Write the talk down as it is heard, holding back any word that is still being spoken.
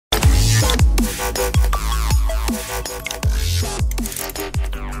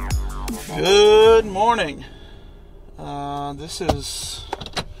Good morning. This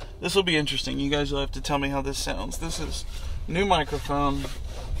will be interesting. You guys will have to tell me how this sounds. This is new microphone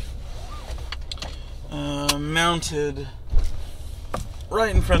mounted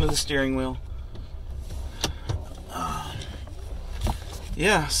right in front of the steering wheel.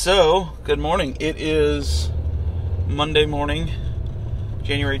 So good morning. It is Monday morning,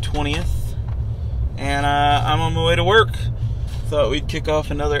 January 20th, and I'm on my way to work. Thought we'd kick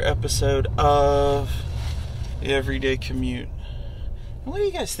off another episode of the Everyday Commute. What do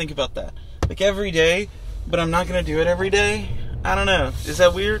you guys think about that? Like every day, but I'm not going to do it every day? I don't know. Is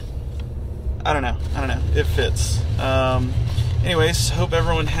that weird? I don't know. It fits. Anyways, hope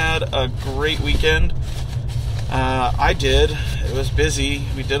everyone had a great weekend. I did. It was busy.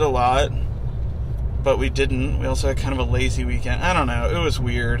 We did a lot, but we didn't. We also had kind of a lazy weekend. I don't know. It was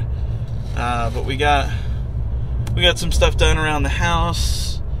weird. But we got some stuff done around the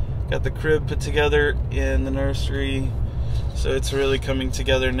house. Got the crib put together in the nursery. So it's really coming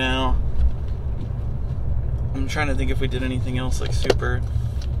together now. I'm trying to think if we did anything else like super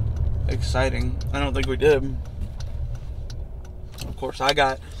exciting. I don't think we did. Of course, I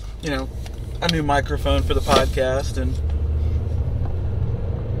got, a new microphone for the podcast and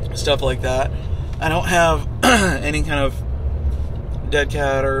stuff like that. I don't have any kind of dead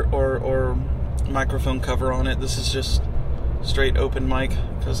cat or microphone cover on it. This is just straight open mic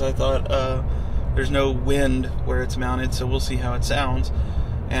because I thought there's no wind where it's mounted, so we'll see how it sounds.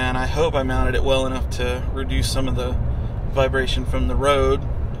 And I hope I mounted it well enough to reduce some of the vibration from the road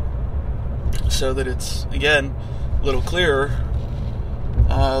so that it's, again, a little clearer.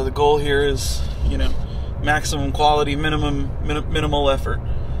 The goal here is, maximum quality, minimal effort.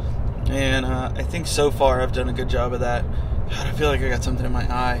 And I think so far I've done a good job of that. God, I feel like I got something in my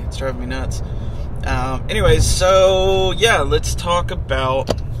eye. It's driving me nuts. Anyways, so yeah, let's talk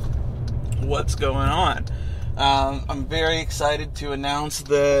about what's going on. I'm very excited to announce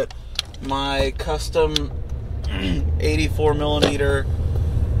that my custom 84 millimeter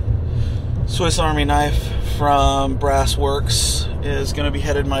Swiss Army knife from Brass Works is going to be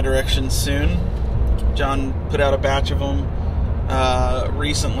headed my direction soon. John put out a batch of them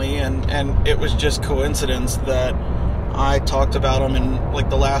recently, and it was just coincidence that I talked about them in like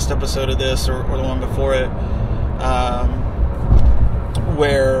the last episode of this or the one before it,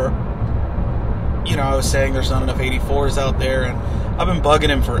 where I was saying there's not enough 84s out there, and I've been bugging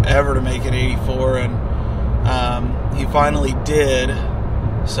him forever to make an 84, and he finally did.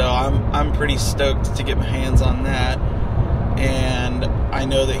 So I'm pretty stoked to get my hands on that. And I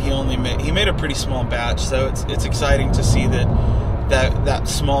know that he made a pretty small batch, so it's exciting to see that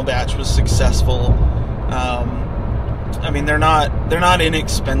small batch was successful. They're not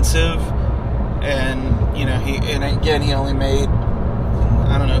inexpensive, and he only made,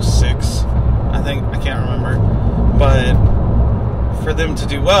 I don't know, 6. I can't remember, but for them to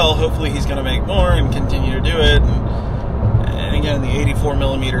do well, hopefully he's going to make more and continue to do it. And again, the 84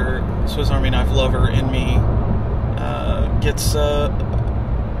 millimeter Swiss Army knife lover in me gets to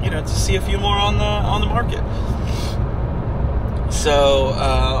see a few more on the market. So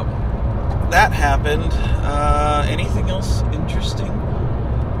that happened. Anything else interesting?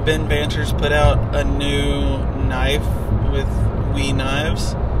 Ben Banter's put out a new knife with Wee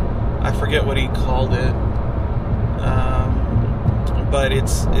knives. I forget what he called it, but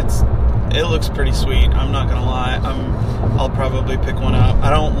it looks pretty sweet. I'm not gonna lie. I'll probably pick one up. I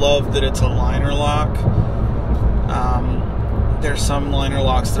don't love that it's a liner lock. There's some liner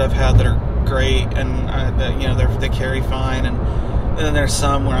locks that I've had that are great, and they carry fine, and then there's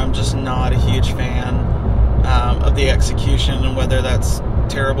some where I'm just not a huge fan of the execution, and whether that's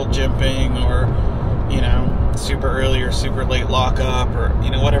terrible jimping or super early or super late lockup, or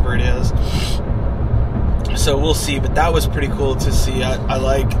whatever it is. So we'll see, but that was pretty cool to see. I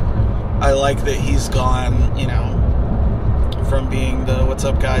like that he's gone, from being the "What's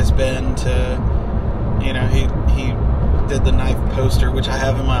up, guys" Ben to, he did the knife poster, which I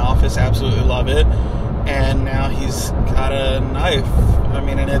have in my office. Absolutely love it. And now he's got a knife.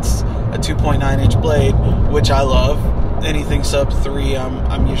 And it's a 2.9 inch blade, which I love. Anything sub 3,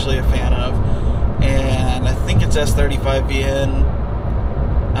 I'm usually a fan of. And I think it's S35VN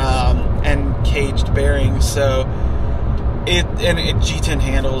and caged bearings. So it G10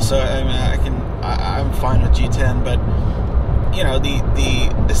 handles. So I'm fine with G10, but the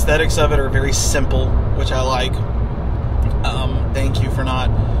aesthetics of it are very simple, which I like. Thank you for not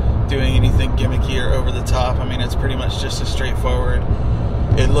doing anything gimmicky or over the top. It's pretty much just as straightforward.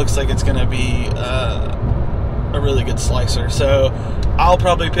 It looks like it's going to be a really good slicer. So I'll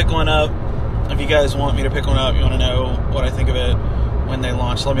probably pick one up. if you guys want me to pick one up, you want to know what I think of it when they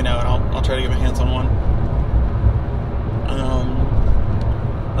launch, let me know, and I'll try to get my hands on one.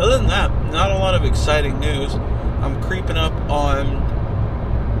 Other than that, not a lot of exciting news. I'm creeping up on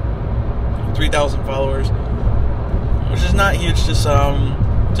 3,000 followers, which is not huge. Just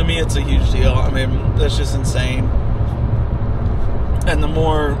to me, it's a huge deal. I mean, that's just insane. And the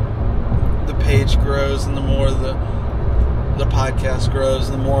more the page grows, and the more the podcast grows,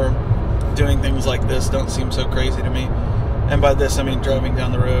 and the more doing things like this don't seem so crazy to me. And by this, I mean driving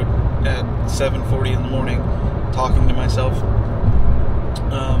down the road at 7:40 in the morning, talking to myself.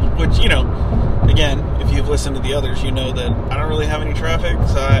 Which, again, if you've listened to the others, you know that I don't really have any traffic,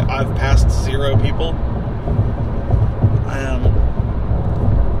 so I've passed 0 people.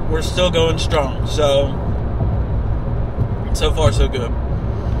 We're still going strong, so far so good.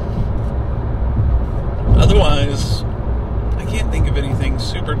 Otherwise, I can't think of anything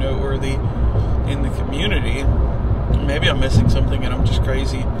super noteworthy in the community. Maybe I'm missing something and I'm just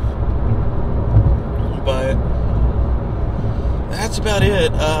crazy, but that's about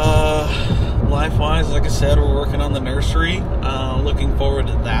it. Life-wise, like I said, we're working on the nursery. Looking forward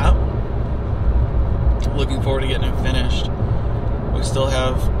to that. Looking forward to getting it finished. We still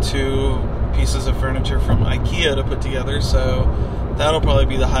have 2 pieces of furniture from IKEA to put together, so that'll probably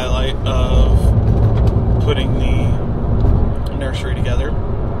be the highlight of putting the nursery together.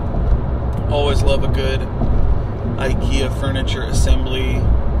 Always love a good IKEA furniture assembly.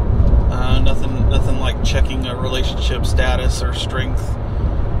 Nothing like checking a relationship status or strength.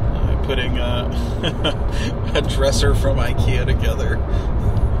 Putting a dresser from IKEA together.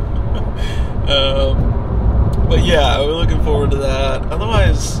 But yeah, we're looking forward to that.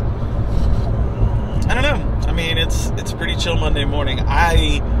 Otherwise, I don't know. I mean, it's a pretty chill Monday morning.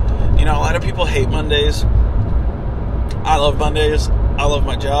 A lot of people hate Mondays. I love Mondays. I love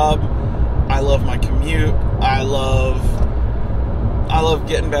my job. I love my commute. I love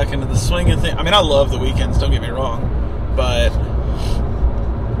getting back into the swing of things. I mean, I love the weekends, don't get me wrong, but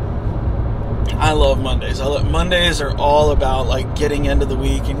I love Mondays. Mondays are all about like getting into the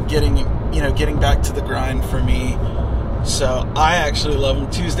week and getting back to the grind for me. So I actually love them.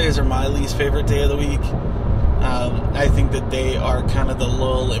 Tuesdays are my least favorite day of the week. I think that they are kind of the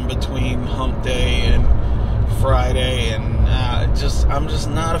lull in between hump day and Friday, and I'm just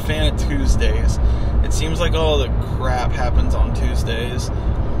not a fan of Tuesdays. It seems like all the crap happens on Tuesdays.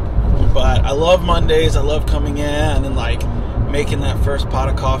 But I love Mondays. I love coming in and like making that first pot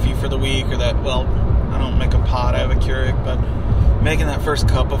of coffee for the week, or that, well, I don't make a pot, I have a Keurig, but making that first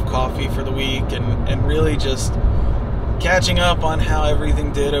cup of coffee for the week, and really just catching up on how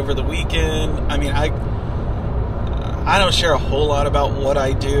everything did over the weekend. I mean, I don't share a whole lot about what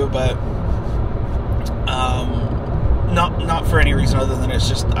I do, but not for any reason other than it's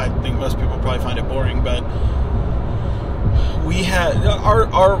just, I think most people probably find it boring, but we had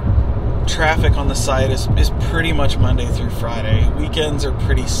our traffic on the site is pretty much Monday through Friday. Weekends are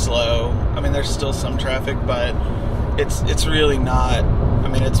pretty slow. I mean, there's still some traffic, but it's really not. I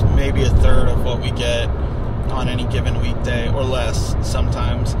mean, it's maybe a third of what we get on any given weekday, or less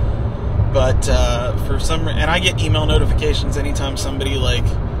sometimes. But and I get email notifications anytime somebody like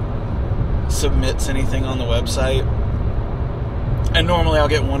submits anything on the website. And normally I'll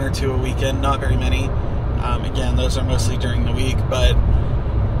get 1 or 2 a weekend, not very many. Again, those are mostly during the week, but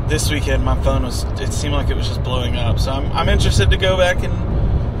this weekend my phone it seemed like it was just blowing up. So I'm interested to go back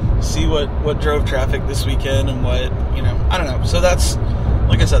and see what drove traffic this weekend and what, I don't know. So that's,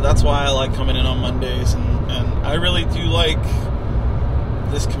 like I said, that's why I like coming in on Mondays, and I really do like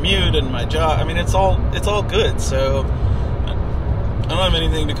this commute and my job. I mean, it's all good, so I don't have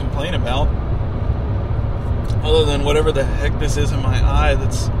anything to complain about other than whatever the heck this is in my eye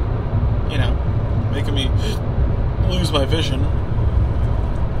that's, making me lose my vision.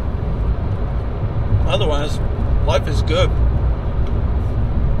 Otherwise, life is good.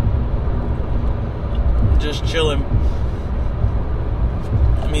 Just chilling.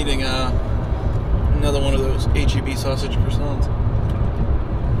 I'm eating another one of those HEB sausage croissants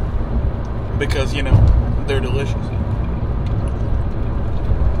because, they're delicious.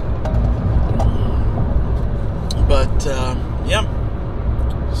 But, yeah.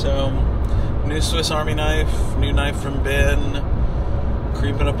 So, new Swiss Army knife, new knife from Ben,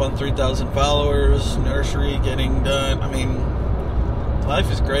 creeping up on 3,000 followers, nursery getting done. I mean, life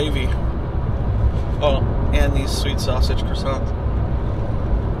is gravy. Oh, and these sweet sausage croissants.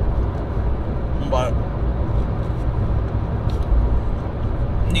 But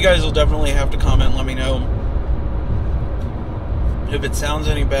you guys will definitely have to comment and let me know if it sounds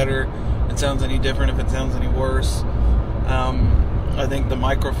any better, if it sounds any different, if it sounds any worse. I think the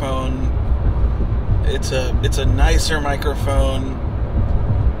microphone It's a nicer microphone.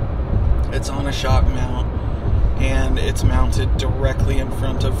 It's on a shock mount, and it's mounted directly in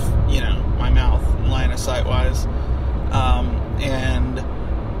front of, my mouth, line of sight wise. And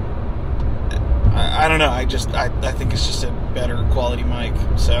I don't know. I think it's just a better quality mic.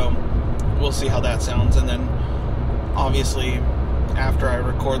 So we'll see how that sounds, and then obviously after I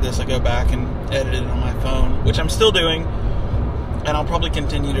record this, I go back and edit it on my phone, which I'm still doing, and I'll probably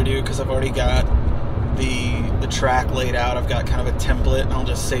continue to do because I've already got the track laid out. I've got kind of a template, and I'll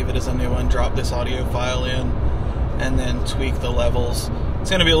just save it as a new one, drop this audio file in, and then tweak the levels. It's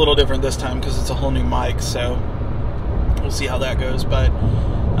going to be a little different this time because it's a whole new mic, so we'll see how that goes. But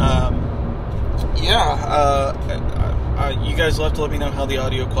you guys will have to let me know how the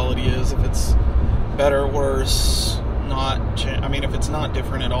audio quality is, if it's better, worse, if it's not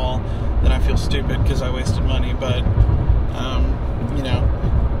different at all, then I feel stupid because I wasted money. But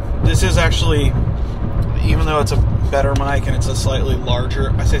this is actually, even though it's a better mic and it's a slightly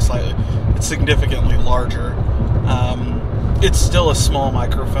larger, I say slightly, it's significantly larger, it's still a small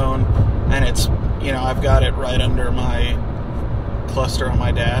microphone, and it's, I've got it right under my cluster on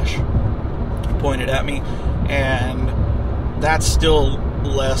my dash, pointed at me, and that's still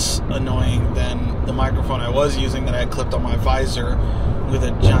less annoying than the microphone I was using that I had clipped on my visor with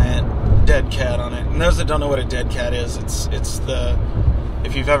a giant dead cat on it. And those that don't know what a dead cat is, it's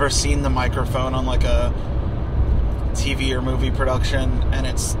if you've ever seen the microphone on like a TV or movie production, and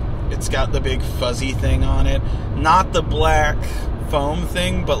it's got the big fuzzy thing on it, not the black foam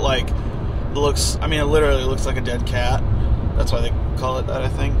thing, but like it literally looks like a dead cat. That's why they call it that, I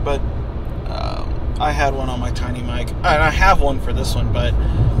think. But I had one on my tiny mic, and I have one for this one, but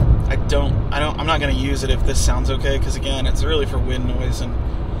I'm not going to use it if this sounds okay, because again, it's really for wind noise, and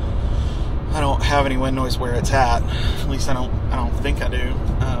I don't have any wind noise where it's at. At least I don't think I do.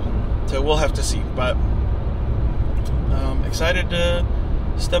 So we'll have to see. But excited to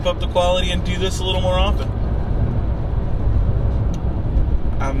step up the quality and do this a little more often.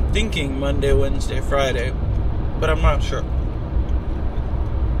 I'm thinking Monday, Wednesday, Friday, but I'm not sure.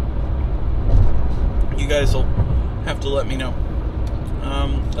 You guys will have to let me know.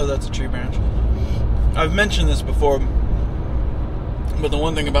 Oh, that's a tree branch. I've mentioned this before, but the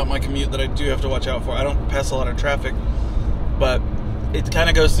one thing about my commute that I do have to watch out for, I don't pass a lot of traffic, but it kind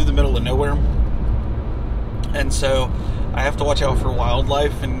of goes through the middle of nowhere, and so I have to watch out for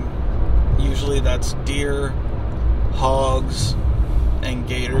wildlife, and usually that's deer, hogs, and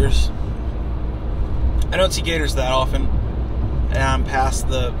gators. I don't see gators that often, and I'm past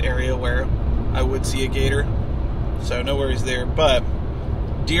the area where I would see a gator, so no worries there. But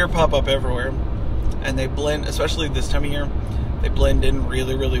deer pop up everywhere, and they blend, especially this time of year, they blend in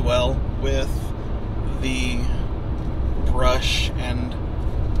really, really well with the brush and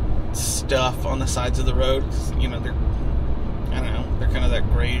stuff on the sides of the road. They're kind of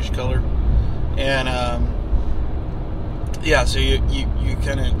that grayish color, and so you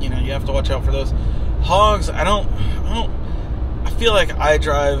kind of, you have to watch out for those. Hogs, I feel like I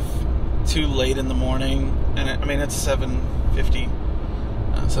drive too late in the morning, and it's 7:50,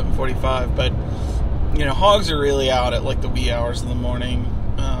 7:45, but hogs are really out at like the wee hours of the morning,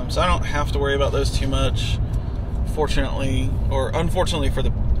 so I don't have to worry about those too much, fortunately, or unfortunately for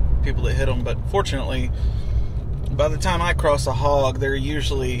the people that hit them. But fortunately, by the time I cross a hog, they're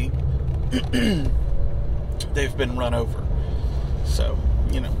usually they've been run over, so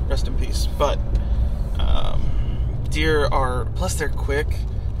rest in peace. But deer plus they're quick,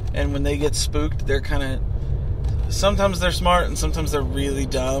 and when they get spooked, they're kind of, sometimes they're smart and sometimes they're really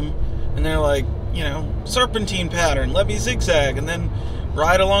dumb, and they're like, serpentine pattern, let me zigzag and then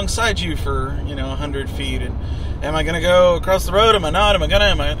ride alongside you for 100 feet, and am I gonna go across the road, am I not, and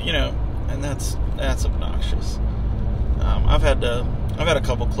that's obnoxious. I've had a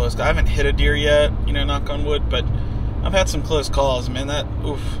couple close, I haven't hit a deer yet, knock on wood, but I've had some close calls, man. That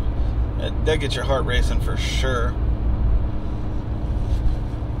gets your heart racing for sure.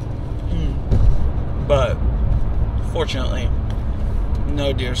 But fortunately,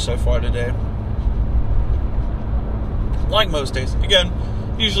 no deer so far today. Like most days. Again,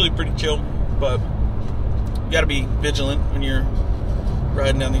 usually pretty chill, but you gotta be vigilant when you're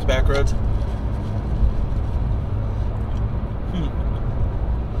riding down these back roads.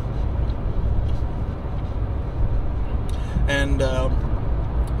 And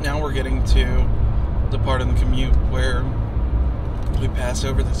now we're getting to the part of the commute where we pass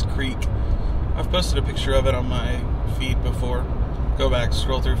over this creek. I've posted a picture of it on my feed before. Go back,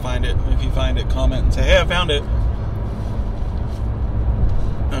 scroll through, find it. If you find it, comment and say, hey, I found it.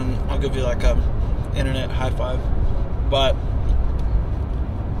 And I'll give you like a internet high five. But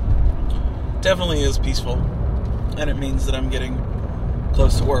definitely is peaceful, and it means that I'm getting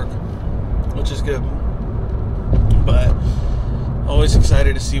close to work, which is good. But always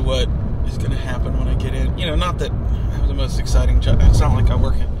excited to see what is going to happen when I get in. You know, not that I have the most exciting job. It's not like I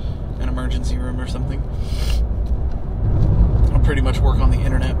work in an emergency room or something. I pretty much work on the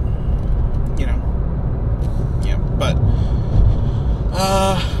internet, you know. Yeah, but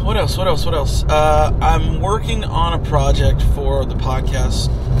what else? I'm working on a project for the podcast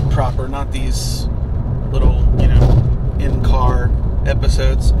proper, not these little, you know, in-car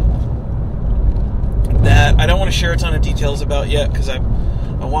episodes that I don't want to share a ton of details about yet, because I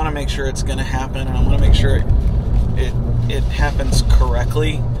want to make sure it's going to happen, and I want to make sure it happens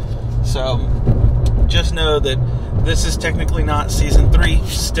correctly. So just know that this is technically not season 3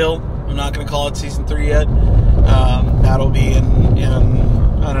 still. I'm not going to call it season 3 yet. That'll be in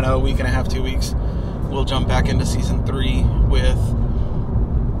I don't know, a week and a half, 2 weeks. We'll jump back into season 3 with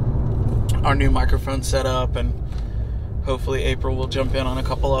our new microphone setup, and hopefully April will jump in on a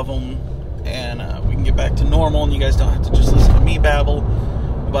couple of them, and we can get back to normal, and you guys don't have to just listen to me babble.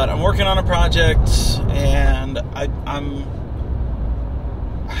 But I'm working on a project, and I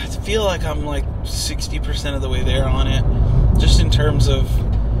feel like I'm like 60% of the way there on it, just in terms of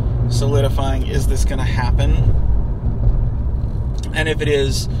solidifying, is this going to happen? And if it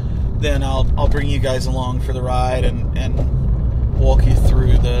is, then I'll bring you guys along for the ride and walk you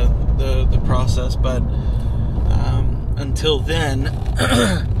through the process. But until then,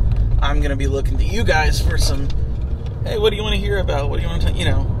 I'm going to be looking to you guys for some, hey, what do you want to hear about? What do you want to, you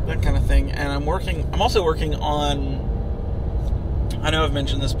know, that kind of thing. And I'm also working on, I know I've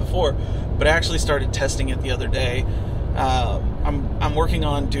mentioned this before, but I actually started testing it the other day. I'm working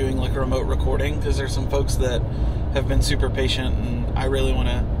on doing like a remote recording, because there's some folks that have been super patient, and I really want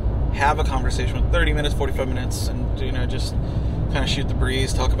to have a conversation with 30 minutes, 45 minutes, and, you know, just kind of shoot the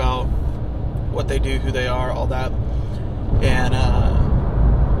breeze, talk about what they do, who they are, all that. And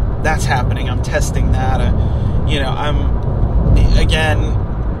that's happening. I'm testing that. You know,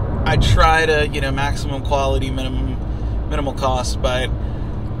 I try to, you know, maximum quality, minimal cost, but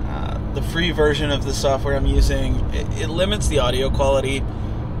the free version of the software I'm using, it limits the audio quality.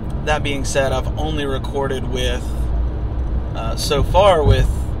 That being said, I've only recorded with, so far with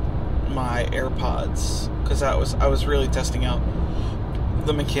my AirPods, because I was really testing out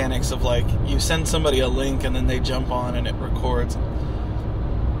the mechanics of, like, you send somebody a link and then they jump on and it records.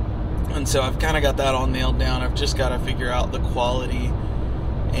 And so I've kind of got that all nailed down. I've just got to figure out the quality.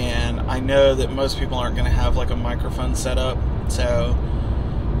 And I know that most people aren't going to have like a microphone set up, so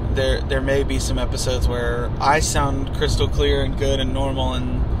there may be some episodes where I sound crystal clear and good and normal,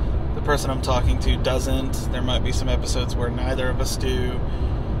 and the person I'm talking to doesn't. There might be some episodes where neither of us do,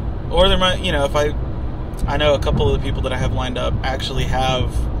 or there might, you know, if I know a couple of the people that I have lined up actually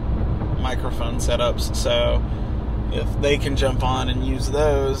have microphone setups, so if they can jump on and use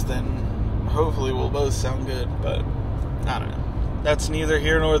those, then hopefully we'll both sound good. But I don't know. That's neither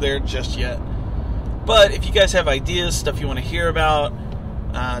here nor there just yet. But if you guys have ideas, stuff you want to hear about,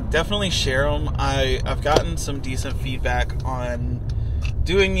 definitely share them. I've gotten some decent feedback on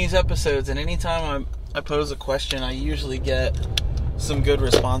doing these episodes, and anytime I pose a question, I usually get some good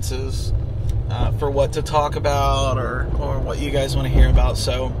responses for what to talk about or what you guys want to hear about.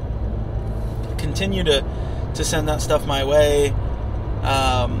 So continue to send that stuff my way.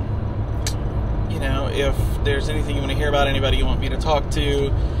 You know, if there's anything you want to hear about, anybody you want me to talk to,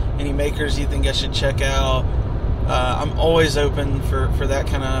 any makers you think I should check out, I'm always open for that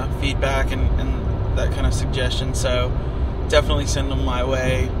kind of feedback and that kind of suggestion, so definitely send them my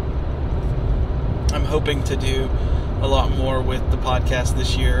way. I'm hoping to do a lot more with the podcast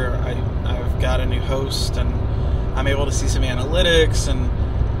this year. I've got a new host, and I'm able to see some analytics, and,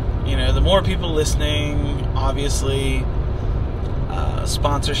 you know, the more people listening, obviously,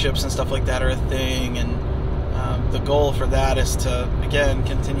 sponsorships and stuff like that are a thing, and the goal for that is to, again,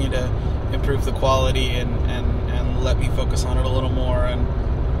 continue to improve the quality and let me focus on it a little more. And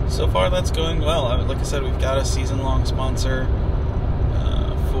so far that's going well. Like I said, we've got a season-long sponsor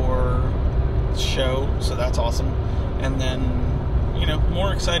for the show, so that's awesome. And then, you know,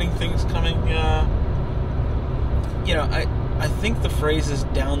 more exciting things coming. You know, I think the phrase is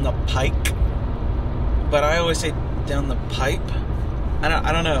down the pike, but I always say down the pipe.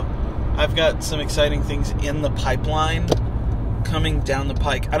 I don't know. I've got some exciting things in the pipeline coming down the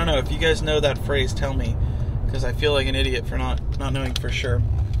pike. I don't know. If you guys know that phrase, tell me, because I feel like an idiot for not knowing for sure.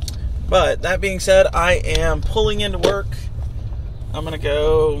 But that being said, I am pulling into work. I'm going to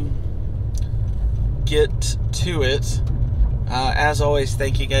go get to it. As always,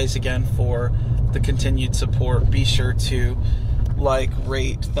 thank you guys again for the continued support. Be sure to like,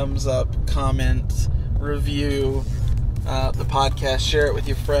 rate, thumbs up, comment, review the podcast, share it with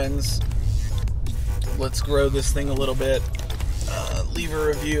your friends. Let's grow this thing a little bit. Leave a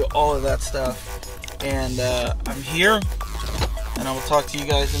review, all of that stuff. And I'm here, and I will talk to you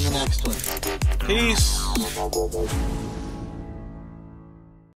guys in the next one. Peace.